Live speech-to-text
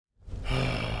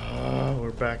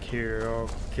back here. Oh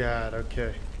god,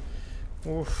 okay.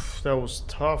 Oof, that was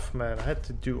tough, man. I had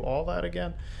to do all that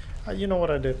again. You know what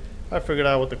I did? I figured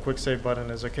out what the quick save button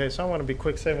is, okay? So I'm gonna be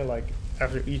quick saving like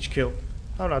after each kill.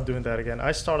 I'm not doing that again.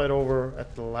 I started over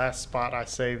at the last spot I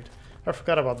saved. I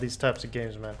forgot about these types of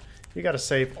games, man. You gotta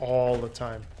save all the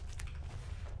time.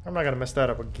 I'm not gonna mess that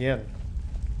up again.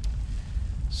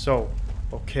 So,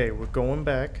 okay, we're going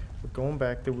back. We're going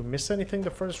back. Did we miss anything the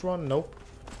first run? Nope.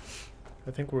 I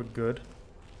think we're good.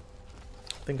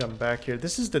 I think I'm back here.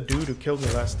 This is the dude who killed me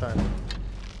last time.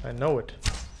 I know it.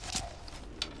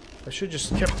 I should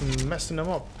just kept messing him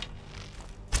up.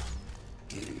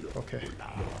 Okay.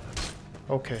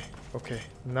 Okay. Okay.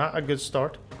 Not a good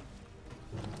start.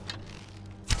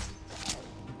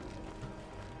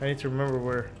 I need to remember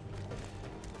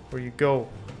where you go.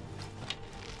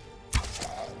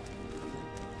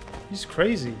 He's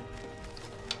crazy.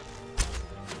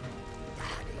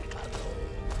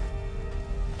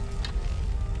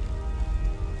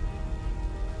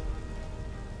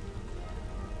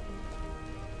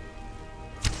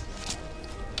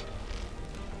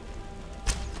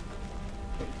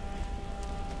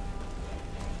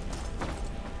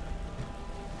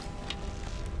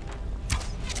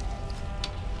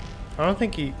 I don't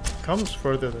think he comes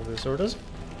further than this, or does he?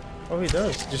 Oh, he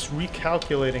does. Just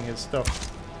recalculating his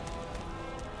stuff.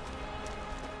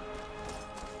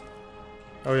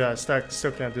 Oh yeah, Stack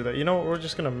still can't do that. You know what? We're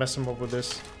just gonna mess him up with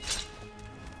this.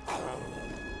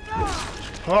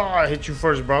 Oh, I hit you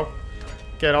first, bro.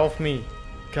 Get off me.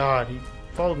 God, he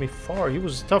followed me far. He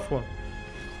was a tough one.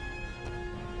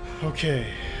 Okay.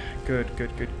 Good,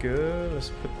 good, good, good. Let's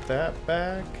put that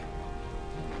back.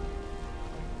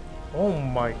 Oh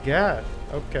my god.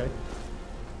 Okay.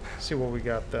 Let's see what we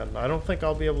got then. I don't think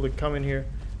I'll be able to come in here.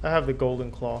 I have the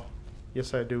golden claw.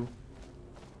 Yes, I do.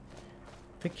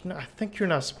 I think you're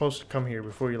not supposed to come here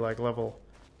before you like level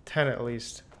 10 at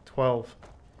least. 12.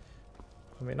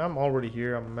 I mean, I'm already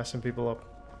here. I'm messing people up.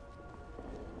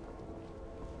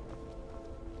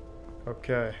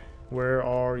 Okay. Where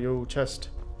are you, chest?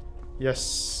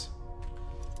 Yes.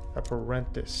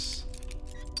 Apprentice.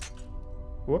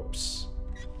 Whoops.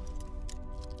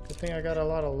 Good thing I got a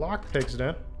lot of lockpicks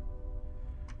then.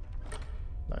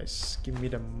 Nice. Give me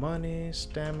the money,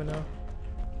 stamina.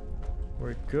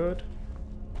 We're good.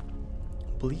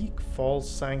 Bleak Falls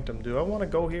Sanctum. Do I want to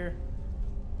go here?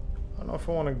 I don't know if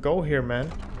I want to go here,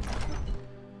 man.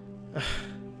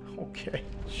 Okay,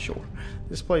 sure.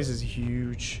 This place is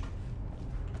huge.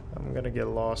 I'm gonna get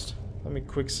lost. Let me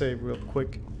quick save real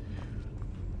quick.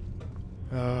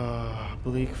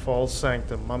 Bleak Falls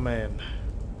Sanctum, my man.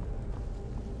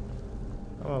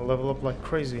 I'm gonna level up like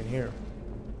crazy in here.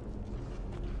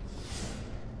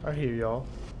 I hear y'all.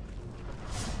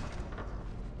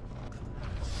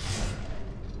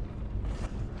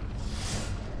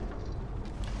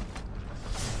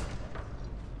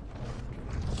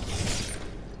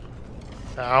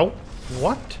 Ow!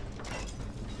 What?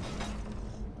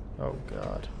 Oh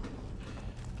god.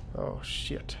 Oh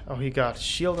shit. Oh, he got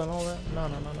shield and all that? No,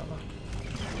 no, no, no, no.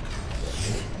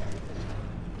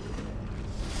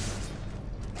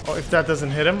 Oh, if that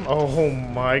doesn't hit him? Oh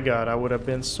my god, I would have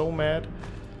been so mad.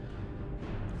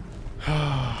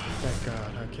 Thank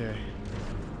god, okay.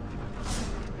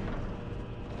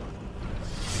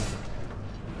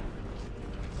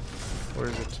 Where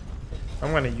is it?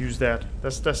 I'm gonna use that.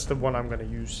 That's the one I'm gonna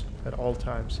use at all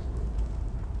times.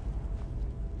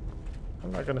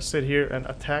 I'm not gonna sit here and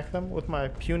attack them with my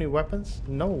puny weapons.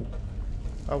 No.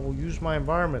 I will use my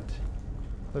environment.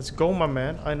 Let's go, my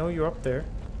man. I know you're up there.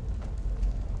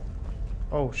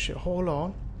 Oh shit, hold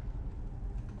on.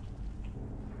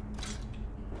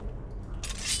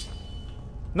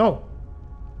 No.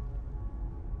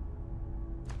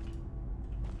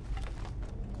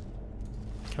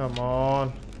 Come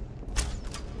on.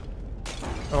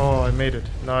 Oh, I made it.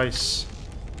 Nice.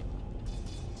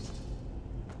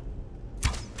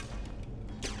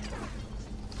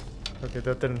 Okay,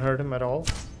 that didn't hurt him at all.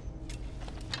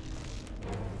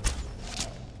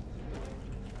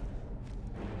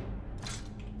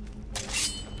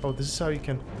 Oh, this is how you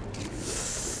can...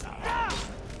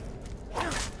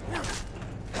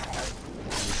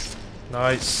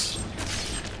 Nice.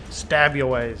 Stab your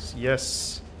ways.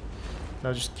 Yes.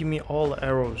 Now just give me all the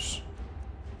arrows.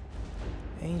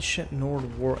 Ancient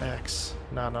Nord War Axe.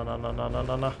 No, no, no, no, no, no,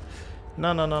 no, no.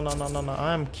 No, no, no, no, no, no, no.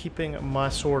 I am keeping my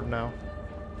sword now.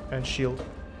 And shield.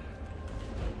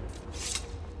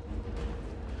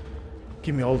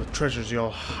 Give me all the treasures y'all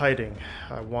hiding.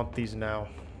 I want these now.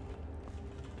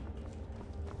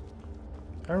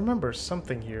 I remember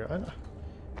something here. I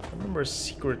remember a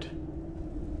secret.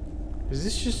 Is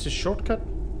this just a shortcut?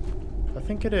 I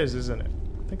think it is, isn't it?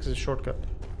 I think it's a shortcut.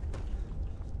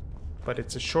 But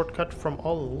it's a shortcut from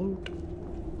all the loot.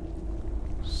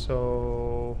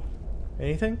 So...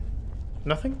 anything?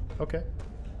 Nothing? Okay.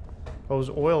 Oh, there's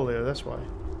oil there, that's why.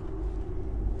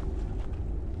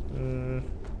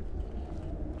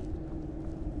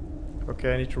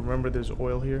 Okay, I need to remember there's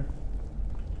oil here.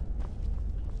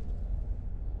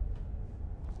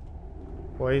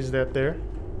 Why is that there?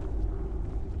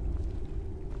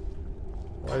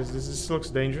 Why is this? This looks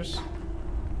dangerous.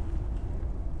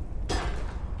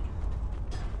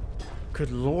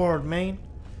 Good lord, man.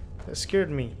 That scared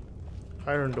me.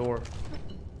 Iron door.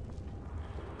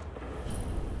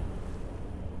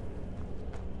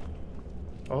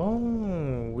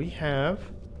 Oh, we have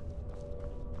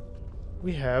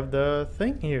the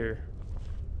thing here.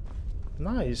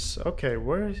 Nice. Okay,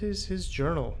 where is his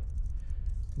journal?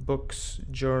 Books,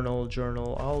 journal,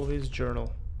 always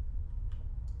journal.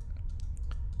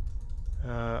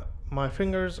 My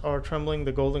fingers are trembling,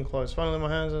 the golden claws. Finally, my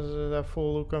hands, that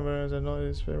fool Luke, I know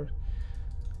his favorite.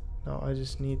 Now I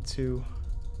just need to...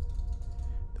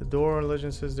 The door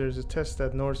legend says there's a test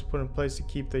that Norse put in place to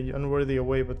keep the unworthy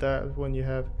away, but that when you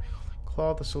have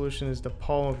claw, the solution is the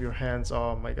palm of your hands.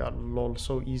 Oh my god, lol,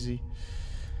 so easy.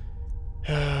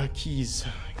 Keys.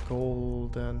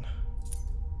 Golden.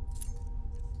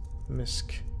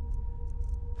 Misk.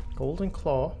 Golden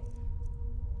claw.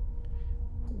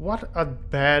 What a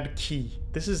bad key.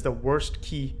 This is the worst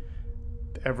key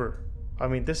ever. I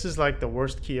mean, this is like the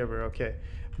worst key ever. Okay.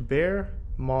 Bear,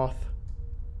 moth,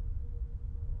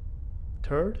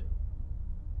 turd?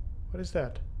 What is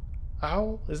that?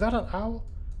 Owl? Is that an owl?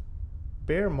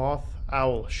 Bear, moth,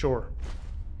 owl. Sure.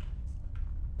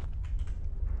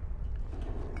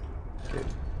 Okay.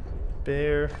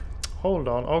 Bear. Hold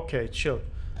on. Okay, chill.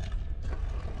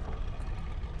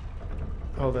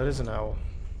 Oh, that is an owl.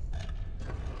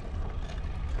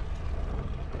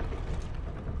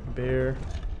 Bear.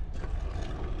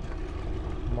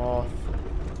 Moth.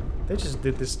 They just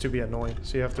did this to be annoying,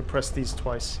 so you have to press these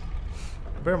twice.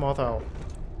 Bear, moth, owl.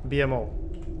 BMO.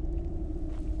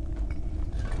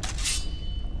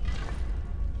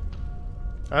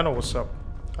 I know what's up.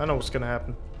 I know what's gonna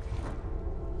happen.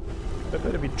 There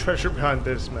better be treasure behind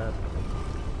this, man.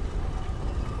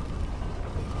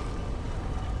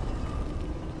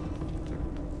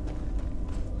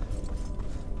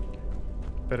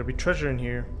 Better be treasure in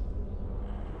here.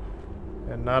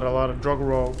 And not a lot of drug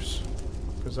rogues.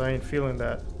 Because I ain't feeling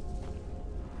that.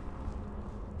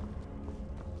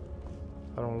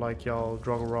 I don't like y'all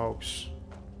drug rogues.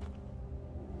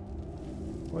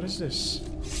 What is this?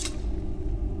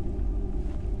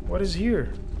 What is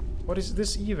here? What is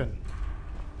this even?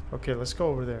 Okay, let's go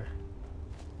over there.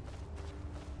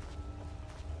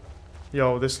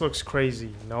 Yo, this looks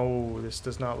crazy. No, this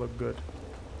does not look good.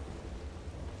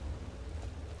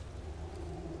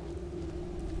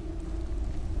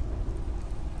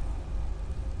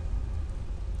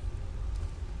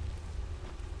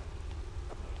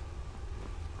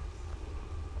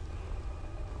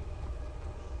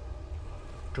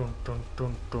 Dun, dun,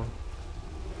 dun, dun.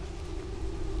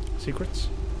 Secrets?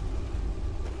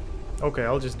 Okay,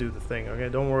 I'll just do the thing, okay?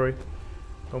 Don't worry.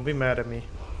 Don't be mad at me.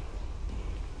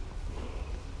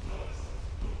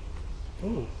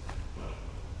 Ooh.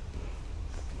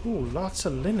 Ooh, lots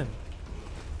of linen.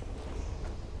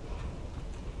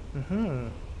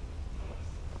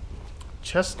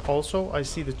 Chest also, I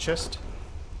see the chest.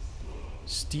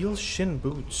 Steel shin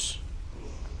boots.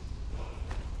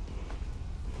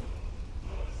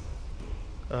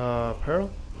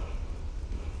 Apparel?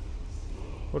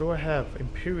 What do I have?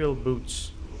 Imperial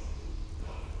boots.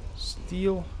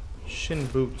 Steel shin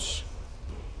boots.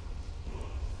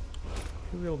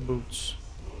 Imperial boots.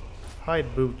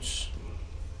 Hide boots.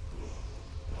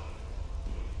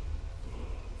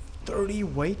 30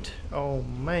 weight? Oh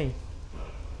man.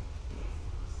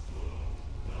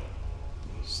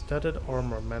 Studded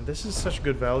armor, man. This is such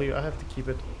good value. I have to keep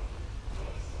it.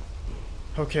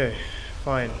 Okay.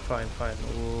 Fine.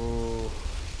 Oh,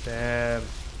 damn.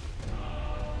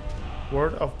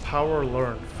 Word of power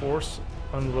learned. Force,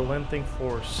 unrelenting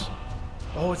force.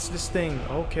 Oh, it's this thing.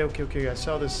 Okay. I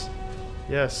saw this.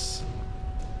 Yes.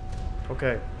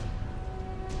 Okay.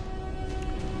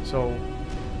 So,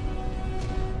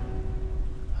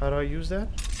 how do I use that?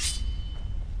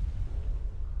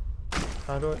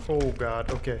 How do I? Oh God.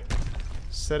 Okay.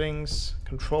 Settings,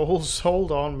 controls.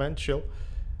 Hold on, man. Chill.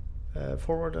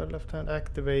 Forward or left hand,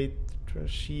 activate,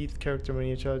 sheath, character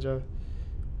menu, charge out,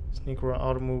 sneak around,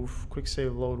 auto move, quick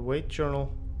save, load, wait,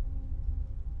 journal,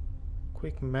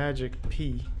 quick magic,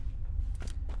 P,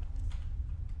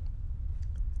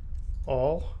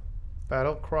 all,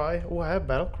 Battle cry. Oh, I have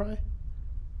battle cry.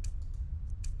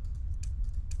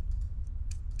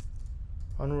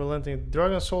 Unrelenting.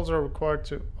 Dragon souls are required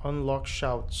to unlock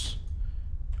shouts.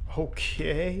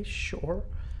 Okay, sure.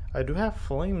 I do have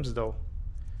flames though.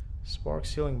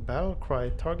 Sparks healing. Battle cry.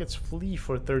 Targets flee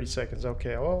for 30 seconds.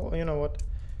 Okay, well, you know what?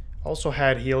 Also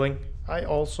had healing. I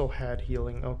also had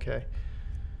healing. Okay.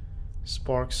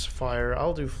 Sparks, fire.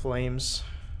 I'll do flames.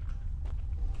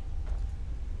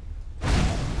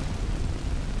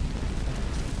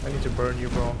 I need to burn you,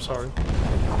 bro. I'm sorry.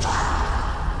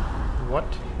 What?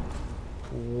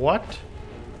 What?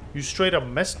 You straight up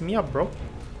messed me up, bro.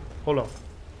 Hold on.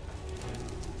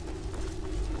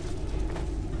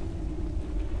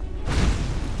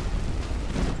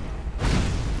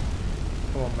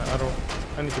 Come on, man.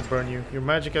 I need to burn you. Your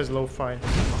magic has low fine.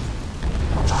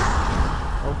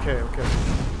 Okay, okay.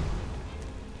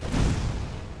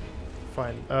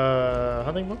 Fine.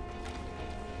 Hunting book?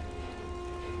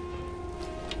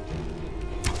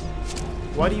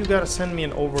 Why do you gotta send me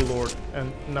an overlord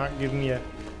and not give me a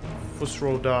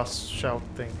Fusro Das shout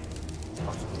thing?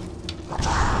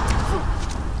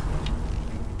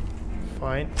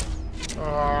 Fine.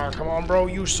 Ah, come on, bro.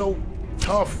 You're so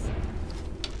tough.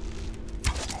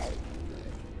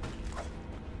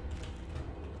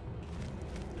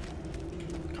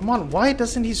 Come on, why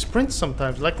doesn't he sprint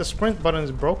sometimes? Like the sprint button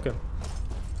is broken.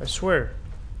 I swear.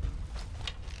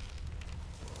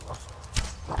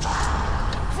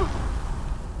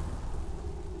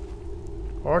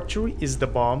 Archery is the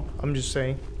bomb. I'm just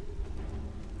saying.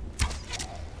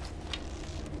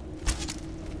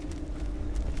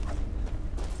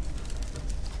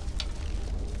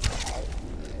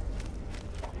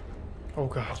 Oh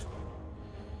god.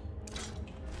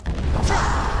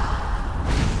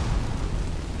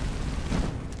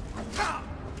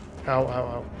 Ow, ow,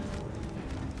 ow.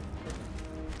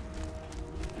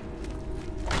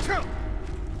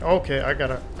 Okay, I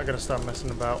gotta stop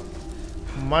messing about.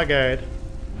 My god.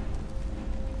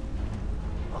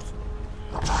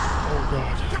 Oh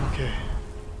god, okay.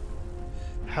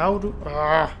 How do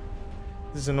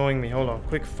this is annoying me. Hold on.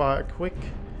 Quick fire, quick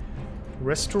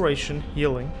restoration,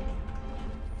 healing.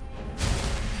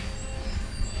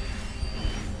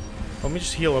 Let me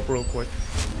just heal up real quick.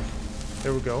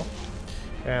 There we go.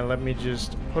 And let me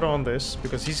just put on this,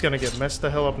 because he's gonna get messed the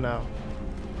hell up now.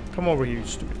 Come over here, you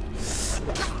stupid.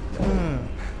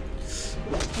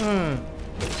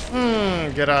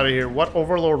 Get out of here. What?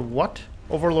 Overlord what?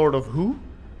 Overlord of who?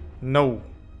 No.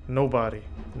 Nobody.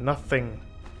 Nothing.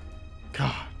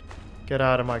 God. Get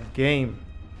out of my game.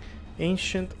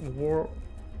 Ancient War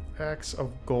Axe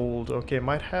of Gold. Okay,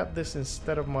 might have this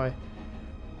instead of my...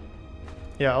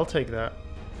 Yeah, I'll take that.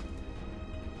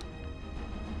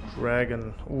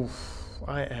 Dragon. Oof.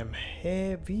 I am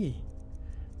heavy.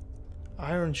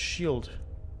 Iron shield.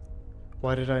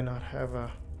 Why did I not have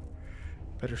a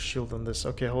better shield than this?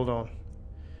 Okay, hold on.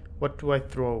 What do I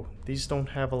throw? These don't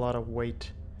have a lot of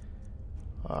weight.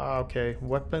 Okay.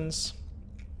 Weapons.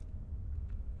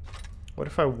 What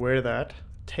if I wear that?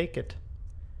 Take it.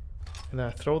 And I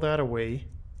throw that away.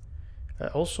 I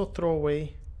also throw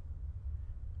away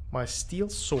my steel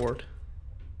sword.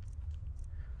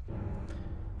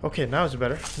 Okay, now it's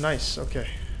better. Nice, okay.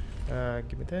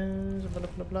 Give me this, blah,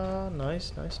 blah, blah.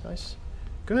 Nice, nice, nice.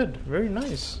 Good, very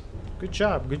nice. Good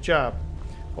job, good job.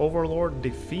 Overlord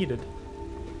defeated.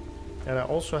 And I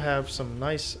also have some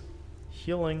nice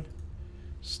healing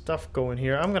stuff going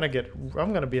here. I'm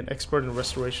gonna be an expert in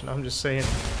restoration, I'm just saying.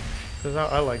 Because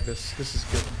I like this. This is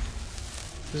good.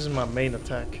 This is my main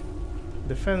attack.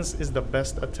 Defense is the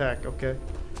best attack, okay?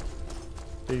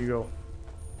 There you go.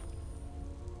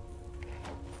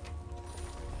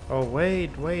 Oh,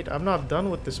 wait, wait. I'm not done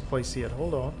with this place yet.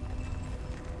 Hold on.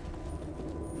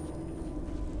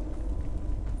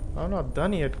 I'm not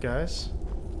done yet, guys.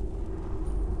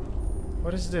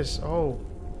 What is this? Oh,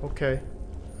 okay.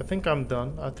 I think I'm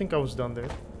done. I think I was done there.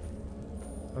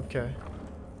 Okay.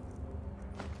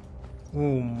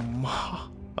 Oof,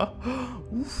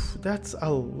 that's a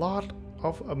lot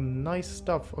of nice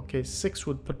stuff. Okay, 6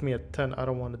 would put me at 10. I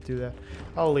don't want to do that.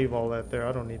 I'll leave all that there.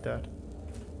 I don't need that.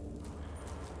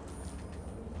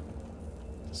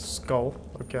 Skull.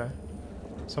 Okay.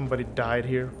 Somebody died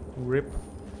here. RIP.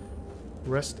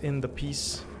 Rest in the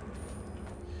peace.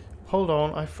 Hold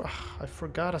on. I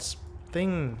forgot a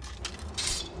thing.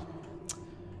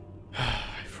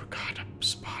 I forgot a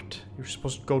spot. You're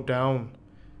supposed to go down.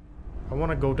 I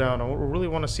want to go down. I really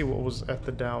want to see what was at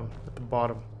the down. At the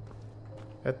bottom.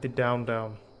 At the down.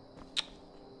 God.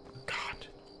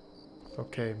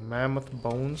 Okay. Mammoth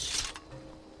bones.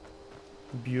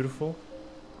 Beautiful.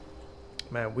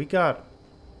 Man, we got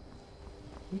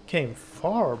We came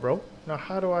far, bro. Now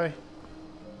how do I...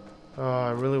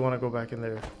 I really want to go back in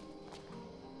there.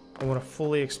 I want to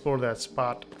fully explore that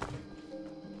spot.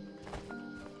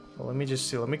 Well, let me just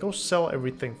see. Let me go sell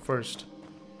everything first.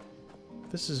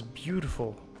 This is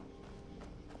beautiful.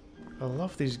 I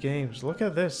love these games. Look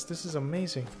at this. This is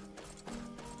amazing.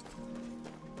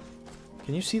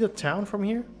 Can you see the town from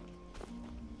here?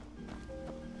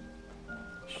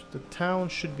 The town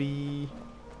should be...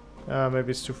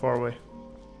 maybe it's too far away.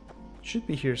 Should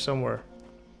be here somewhere.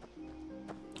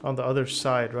 On the other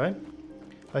side, right?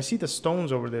 I see the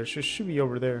stones over there. Should be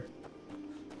over there.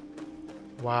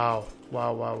 Wow.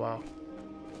 Wow, wow, wow.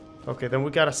 Okay, then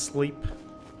we gotta sleep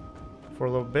for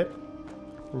a little bit.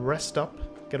 Rest up.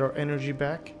 Get our energy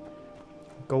back.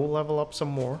 Go level up some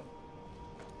more.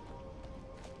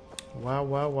 Wow,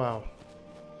 wow, wow.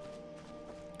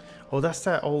 Oh, that's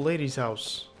that old lady's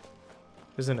house.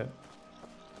 Isn't it?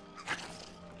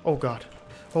 Oh god.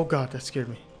 Oh god, that scared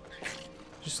me.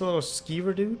 Just a little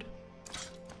skeever dude?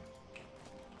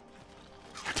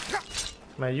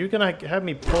 Man, you're gonna have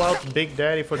me pull out Big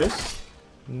Daddy for this?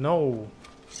 No.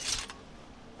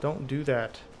 Don't do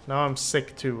that. Now I'm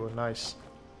sick too. Nice.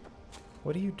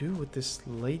 What do you do with this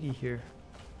lady here?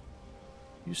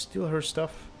 You steal her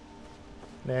stuff?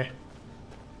 Nah.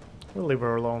 We'll leave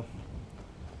her alone.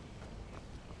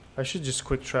 I should just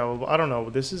quick travel, but I don't know.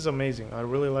 This is amazing. I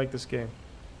really like this game.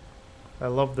 I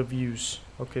love the views.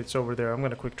 Okay, it's over there. I'm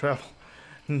gonna quick travel.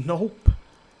 Nope.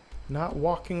 Not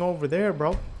walking over there,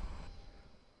 bro.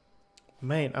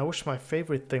 Man, I wish my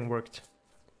favorite thing worked.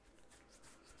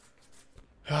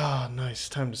 Ah, nice.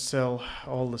 Time to sell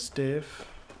all the stuff.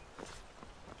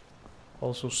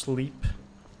 Also sleep.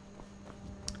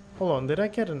 Hold on, did I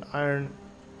get an iron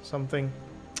something?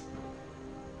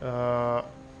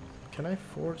 Can I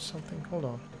forge something? Hold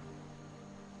on.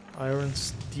 Iron,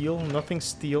 steel, nothing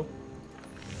steel.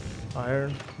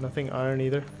 Iron, nothing iron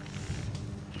either.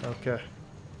 Okay.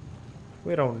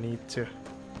 We don't need to.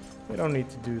 We don't need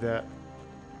to do that.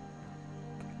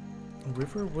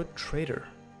 Riverwood Trader.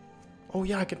 Oh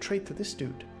yeah, I can trade to this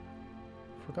dude.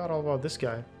 Forgot all about this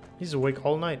guy. He's awake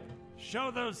all night.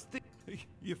 Show those things.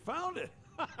 You found it.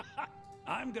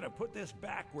 I'm gonna put this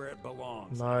back where it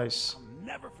belongs. Nice. I'll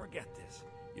never forget this.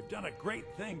 You've done a great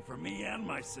thing for me and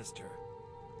my sister.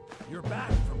 You're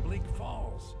back from Bleak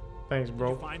Falls. Thanks, bro.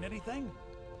 Did you find anything?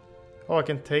 Oh, I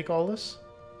can take all this?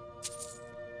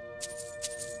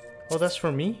 Oh, that's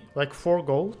for me? Like 4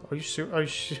 gold? Are you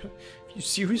you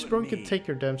serious, bro? You can take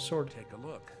your damn sword. Take a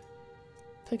look.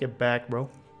 Take it back, bro.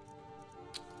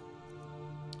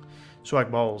 Swag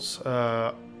balls.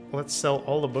 Let's sell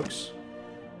all the books.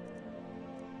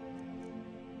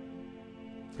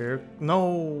 Here.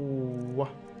 No!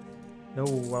 No,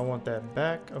 I want that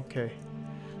back. Okay.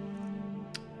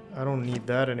 I don't need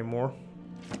that anymore.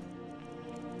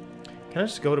 Can I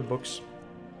just go to books?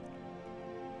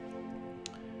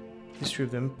 History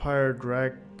of the Empire,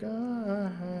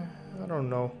 I don't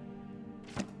know.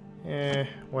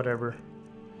 Whatever.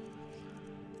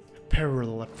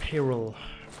 Apparel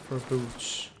for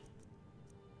boots.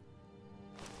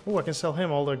 Oh, I can sell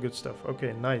him all that good stuff.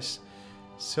 Okay, nice.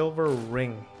 Silver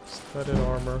ring, studded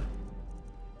armor.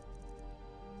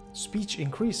 Speech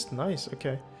increased, nice,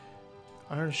 okay.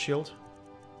 Iron shield.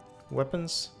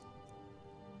 Weapons.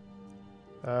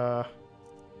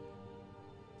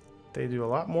 They do a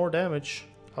lot more damage.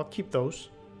 I'll keep those.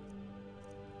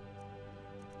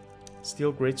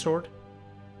 Steel greatsword.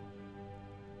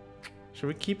 Should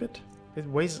we keep it? It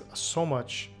weighs so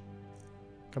much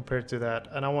compared to that,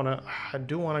 and I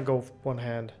do wanna go one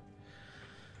hand.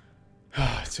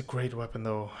 It's a great weapon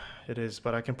though. It is,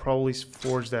 but I can probably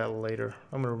forge that later.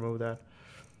 I'm gonna remove that.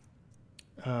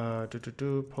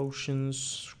 Potions,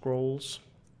 scrolls.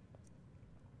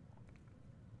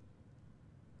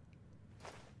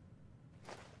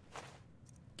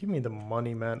 Give me the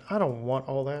money, man. I don't want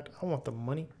all that. I want the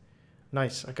money.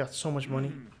 Nice. I got so much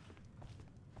money.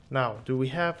 Now, do we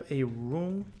have a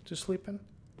room to sleep in?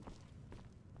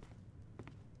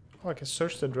 Oh, I can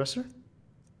search the dresser?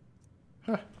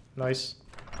 Huh. Nice.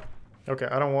 Okay,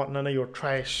 I don't want none of your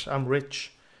trash. I'm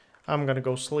rich. I'm gonna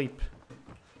go sleep.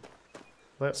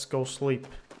 Let's go sleep.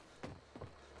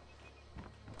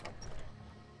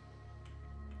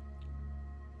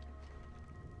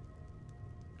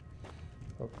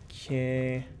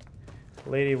 Okay.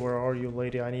 Lady, where are you,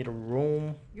 lady? I need a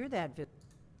room. You're that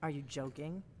Are you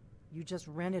joking? You just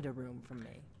rented a room from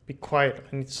me. Be quiet.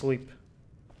 I need sleep.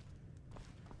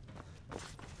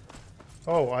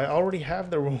 Oh, I already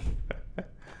have the room.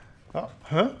 Oh,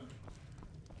 huh?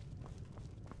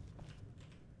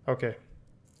 Okay.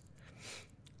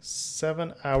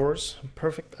 7 hours.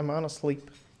 Perfect amount of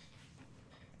sleep.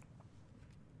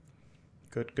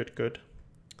 Good, good, good.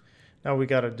 Now we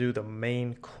gotta do the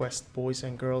main quest, boys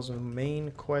and girls. The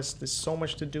main quest. There's so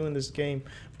much to do in this game.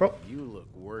 Bro. You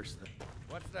look worse than...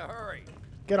 What's the hurry?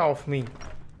 Get off me.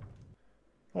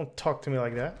 Don't talk to me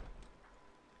like that.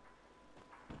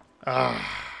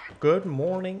 Ah. Good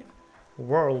morning,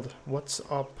 world. What's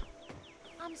up?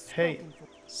 Hey,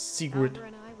 Sigrid. Alder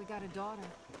and I, we got a daughter.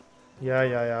 Yeah.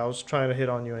 I was trying to hit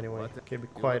on you anyway. What? Okay, be You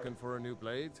quiet. looking for a new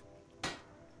blade?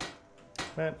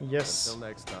 Man, yes. Until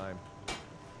next time.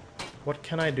 What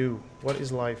can I do? What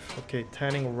is life? Okay,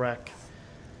 tanning rack.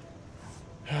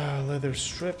 Leather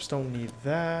strips, don't need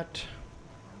that.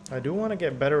 I do want to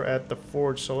get better at the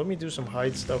forge, so let me do some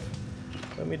hide stuff.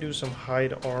 Let me do some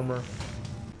hide armor.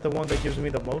 The one that gives me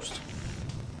the most.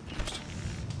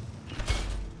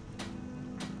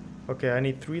 Okay, I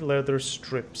need 3 leather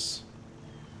strips.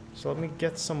 So let me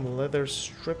get some leather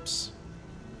strips.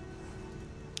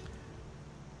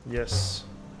 Yes.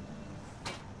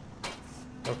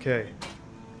 Okay.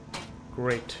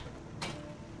 Great.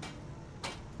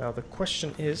 Now the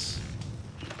question is...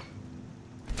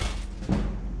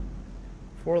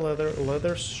 4 leather,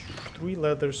 3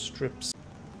 leather strips.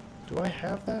 Do I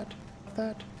have that?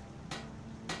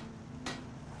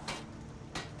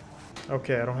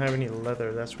 Okay, I don't have any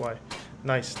leather, that's why.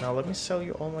 Nice. Now let me sell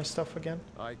you all my stuff again.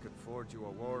 I could forge you a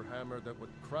war hammer that would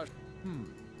crush...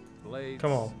 Blades,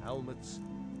 Come on. helmets,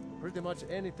 pretty much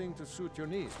anything to suit your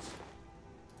needs.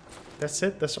 That's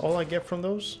it? That's all I get from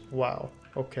those? Wow.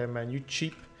 Okay, man, you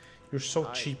cheap. You're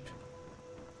so cheap.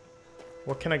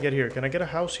 What can I get here? Can I get a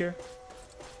house here?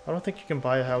 I don't think you can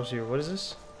buy a house here. What is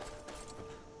this?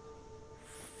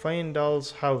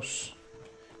 Feindal's house.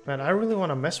 Man, I really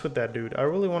want to mess with that dude. I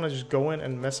really want to just go in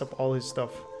and mess up all his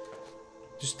stuff.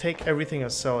 Just take everything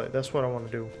and sell it. That's what I want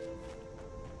to do.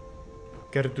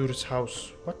 Gotta do this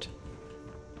house. What?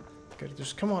 Gotta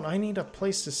just... Come on, I need a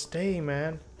place to stay,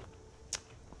 man.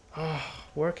 Ah,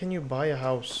 where can you buy a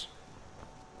house?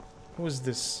 Who is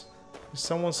this? Is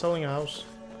someone selling a house?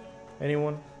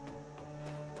 Anyone?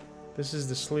 This is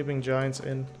the Sleeping Giants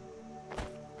Inn.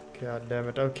 God damn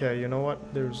it. Okay, you know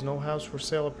what? There's no house for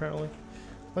sale apparently.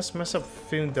 Let's mess up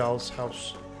Feindal's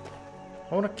house.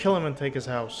 I want to kill him and take his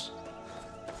house.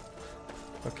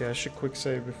 Okay, I should quick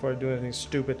save before I do anything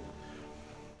stupid.